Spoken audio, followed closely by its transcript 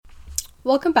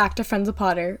Welcome back to Friends of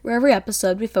Potter, where every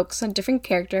episode we focus on a different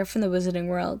character from the wizarding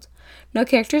world. No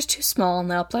character is too small and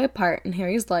they'll play a part in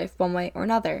Harry's life one way or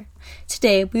another.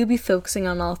 Today we will be focusing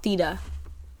on Althea.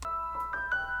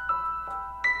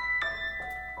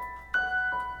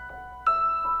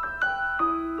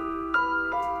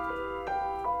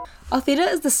 Althea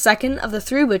is the second of the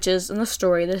three witches in the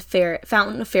story The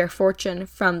Fountain of Fair Fortune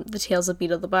from the Tales of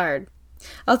Beedle the Bard.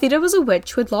 Althea was a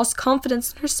witch who had lost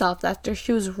confidence in herself after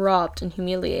she was robbed and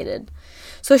humiliated.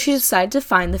 So she decided to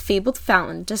find the fabled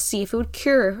fountain to see if it would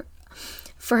cure her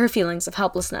for her feelings of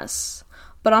helplessness.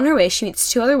 But on her way she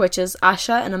meets two other witches,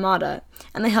 Asha and Amada,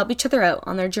 and they help each other out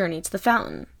on their journey to the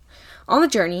fountain. On the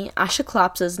journey, Asha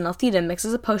collapses and Althea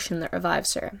mixes a potion that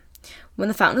revives her. When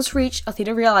the fountain is reached,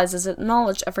 Althea realizes that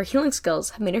knowledge of her healing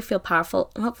skills have made her feel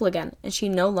powerful and hopeful again, and she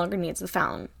no longer needs the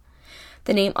fountain.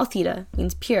 The name Althea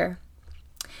means pure.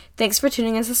 Thanks for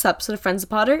tuning in to this episode of Friends of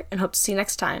Potter, and hope to see you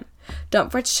next time.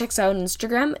 Don't forget to check us out on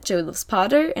Instagram at Joey Loves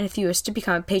Potter, and if you wish to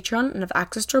become a patron and have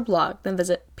access to our blog, then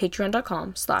visit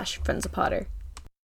patreon.com/friendsofpotter.